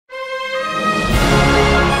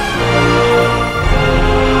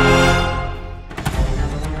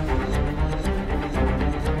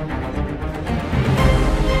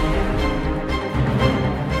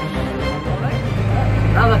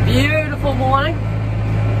morning.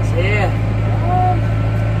 So yeah,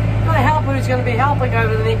 got a helper who's going to be helping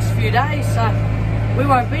over the next few days, so we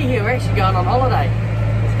won't be here. We're actually going on holiday.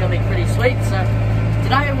 It's going to be pretty sweet. So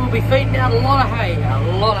today we'll be feeding out a lot of hay,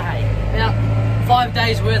 about 5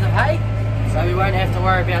 days worth of hay. So we won't have to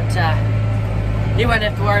worry about, he won't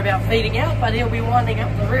have to worry about feeding out, but he'll be winding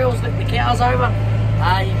up the reels, letting the cows over.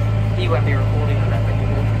 He won't be recording on that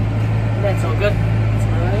anymore. That's all good. So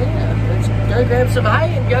yeah, let's go grab some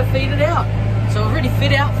hay and go feed it out. So we're already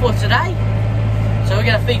fed out for today. So we're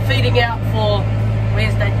going to be feeding out for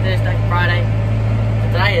Wednesday, Thursday, Friday. But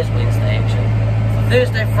today is Wednesday actually. For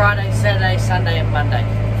Thursday, Friday, Saturday, Sunday and Monday.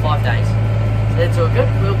 5 days. So that's all good.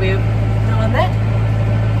 We'll be doing that.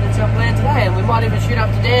 That's our plan today. And we might even shoot up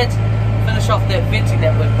to Dad's, finish off that fencing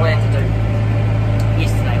that we'd planned to do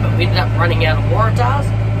yesterday. But we ended up running out of waratahs.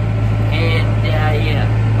 And yeah,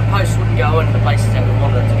 the posts wouldn't go in the places that we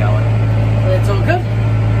wanted it to go in. So that's all good.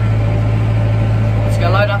 Let's go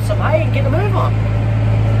load up some hay and get a move on.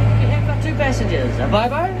 We have got 2 passengers, a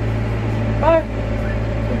Bobo,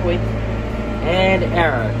 good boy, and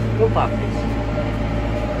Arrow, good puppies.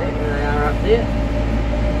 There they are up there.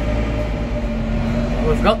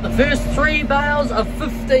 We've got the first 3 bales of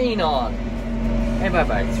 15 on. Hey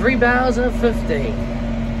Bobo, 3 bales of 15.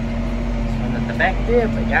 At the back there,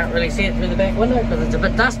 but you can't really see it through the back window because it's a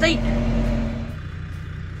bit dusty.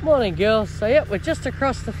 Morning girls. So yeah, we're just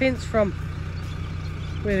across the fence from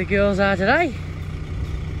where the girls are today.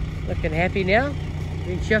 Looking happy now,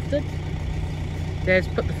 been shifted. Dad's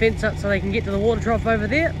put the fence up so they can get to the water trough over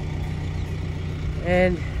there.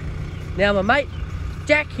 And now my mate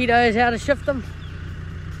Jack, he knows how to shift them.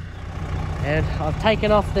 And I've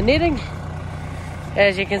taken off the netting.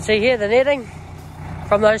 As you can see here, the netting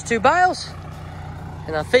from those 2 bales.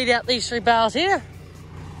 And I'll feed out these 3 bales here.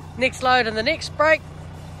 Next load and the next break,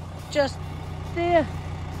 just there.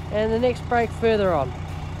 And the next break further on.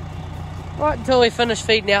 Right until we finish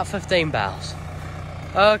feeding out 15 bales.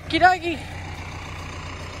 Okie dokie.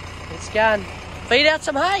 Let's go and feed out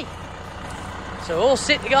some hay. So we're all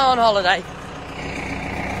set to go on holiday.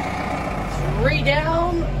 3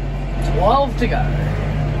 down, 12 to go.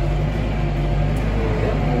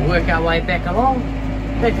 We'll work our way back along.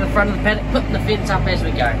 Back to the front of the paddock, putting the fence up as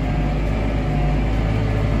we go.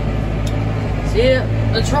 So yeah,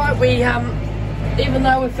 that's right, we even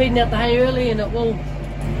though we're feeding out the hay early and it will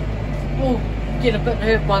get a bit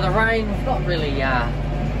hurt by the rain, we've not really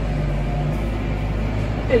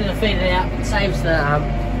better to feed it out. It saves the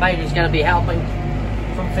mate who's going to be helping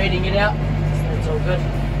from feeding it out, so that's all good.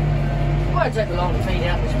 Won't take long to feed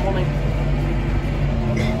out this morning.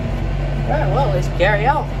 Oh well, let's carry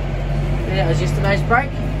on. That was yesterday's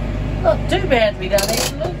break. Not too badly done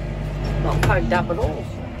actually. Not poked up at all.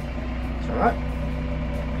 So it's alright.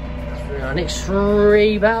 Our next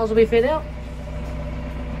 3 bales will be fed out.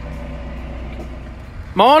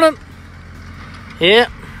 Morning. Yeah,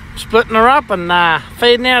 splitting her up and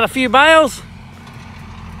feeding out a few bales.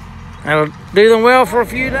 That'll do them well for a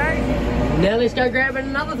few days. Now let's go grabbing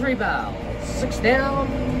another 3 bales. 6 down,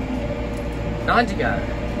 9 to go.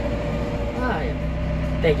 Oh,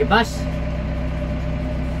 yeah. Thank you, bus.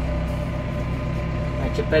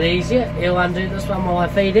 Makes it a bit easier. He'll undo this one while I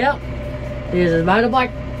feed out. There's his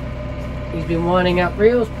motorbike. He's been winding up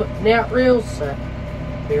reels, putting out reels, so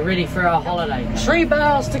we're ready for our holiday. 3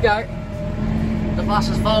 bales to go. The bus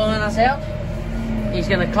is following us out. He's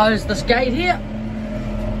going to close this gate here.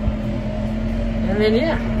 And then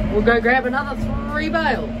yeah, we'll go grab another 3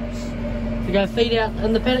 bales to go feed out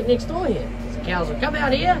in the paddock next door here. So cows will come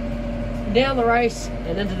out here, down the race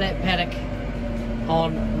and into that paddock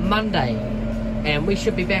on Monday. And we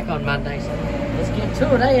should be back on Monday, so let's get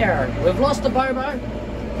to it, eh, Aaron? We've lost the Bobo.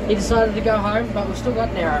 He decided to go home, but we've still got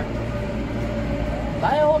an Arrow.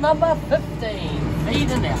 Bale number 15,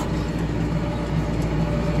 feeding out.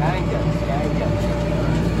 Going good, going good.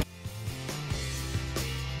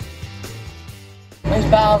 These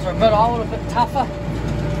bales are a bit old, a bit tougher.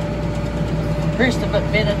 Pressed a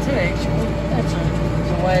bit better too, actually. That's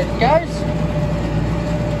the way it goes.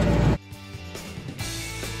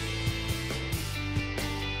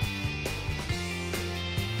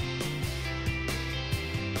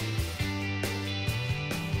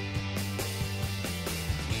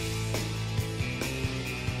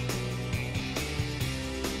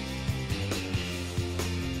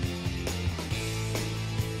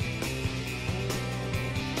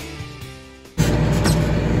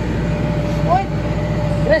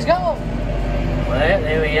 Let's go! Well,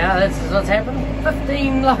 there we are, this is what's happened.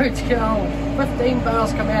 15 loads go, 15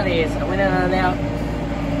 bales come out of here, so I went in and out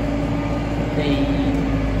the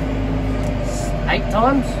 8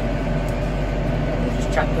 times. We'll just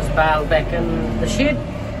chuck this bale back in the shed.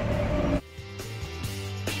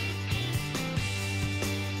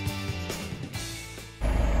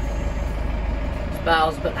 This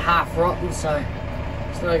bale's a bit half rotten, so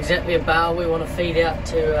it's not exactly a bale we want to feed out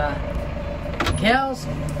to cows.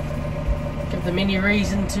 Give them any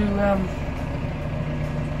reason to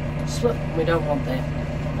slip. We don't want that.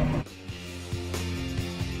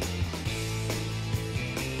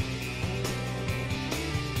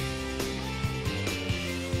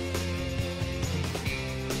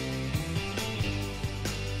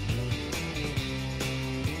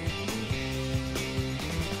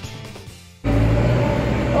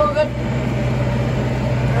 All good.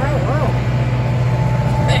 Oh wow.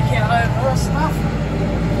 Back out over this stuff.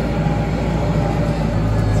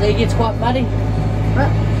 So it gets quite muddy. But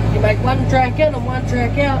you make one track in and one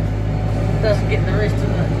track out. Doesn't get the rest of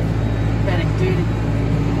the paddock dirty.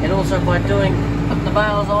 And also by putting the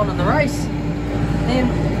bales on in the race, then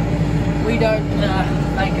we don't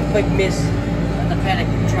make a big mess in the paddock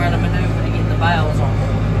trying to manoeuvre to get the bales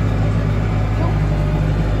on.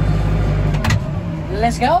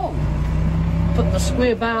 Let's go. Put the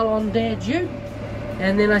square bale on Dad's ute,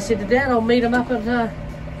 and then I said to Dad I'll meet him up at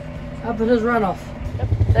his runoff. Yep.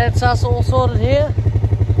 That's us all sorted here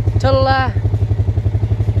till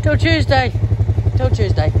Tuesday.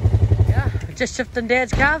 Yeah, just shifting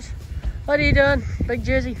Dad's calves. What are you doing, Big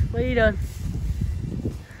Jersey? What are you doing?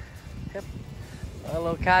 Yep, our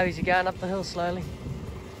little calvies are going up the hill slowly.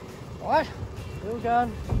 Right, we'll go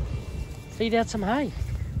and feed out some hay.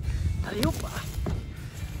 Adiupa.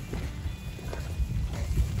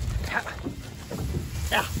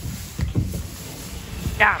 Yeah.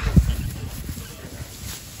 Yeah.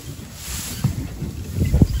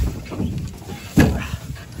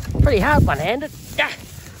 Pretty hard one-handed. Yeah.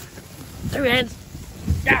 Two hands.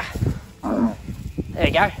 Yeah. There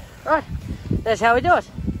you go. Right. That's how we do it.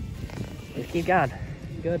 Let's keep going.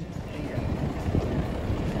 Good.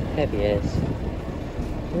 Happy as.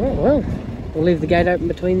 Alright, well, we'll leave the gate open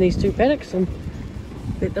between these two paddocks and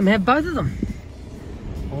let them have both of them.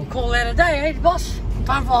 We'll call that a day, eh, boss?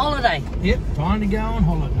 Time for a holiday. Yep, time to go on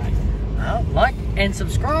holiday. Well, like and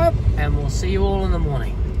subscribe, and we'll see you all in the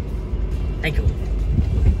morning. Thank you.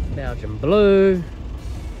 Belgian Blue,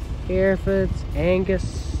 Herefords, Angus,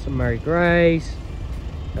 some Murray Greys,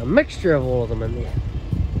 a mixture of all of them in there.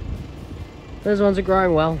 Those ones are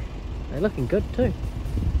growing well. They're looking good too.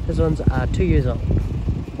 Those ones are 2 years old.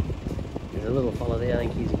 There's a little fella there, I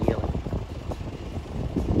think he's a yearling.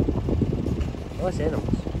 Nice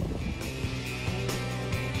animals.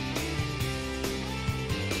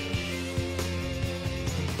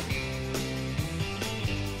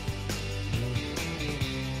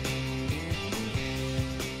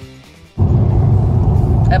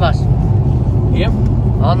 Hey boss. Yep.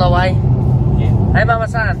 On the way. Yeah. Hey Mama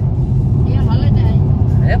San. Yeah, holiday.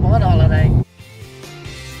 Yep, on holiday.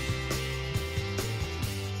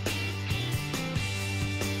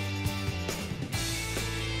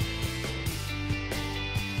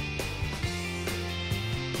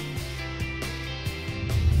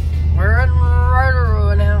 We're in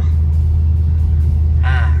Rotorua now.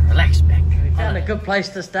 Relax back. We found a good place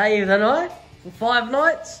to stay the night for 5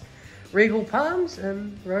 nights. Regal Palms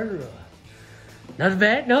and Rotorua. Not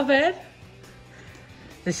bad, not bad.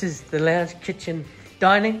 This is the lounge, kitchen,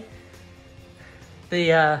 dining.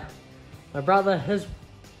 My brother, his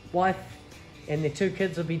wife, and their 2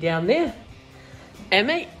 kids will be down there. And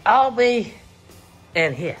me, I'll be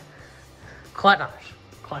down here. Quite nice,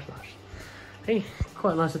 quite nice. Hey,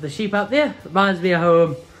 quite nice with the sheep up there. Reminds me of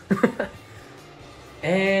home.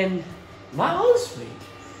 And my ensuite.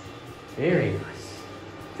 Very nice,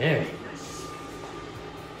 very nice.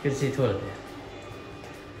 Good to see the toilet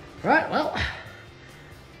there. Right, well,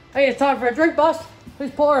 I think it's time for a drink, boss. Who's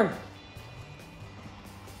pouring?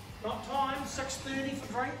 Not time, 6:30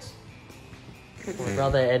 for drinks. My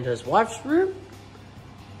brother and his wife's room.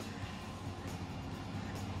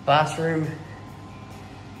 Bathroom.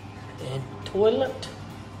 And toilet.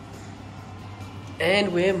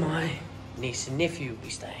 And where my niece and nephew will be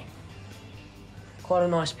staying. Quite a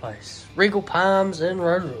nice place. Regal Palms in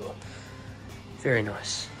Rotorua. Very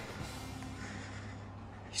nice.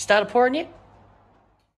 You started pouring yet?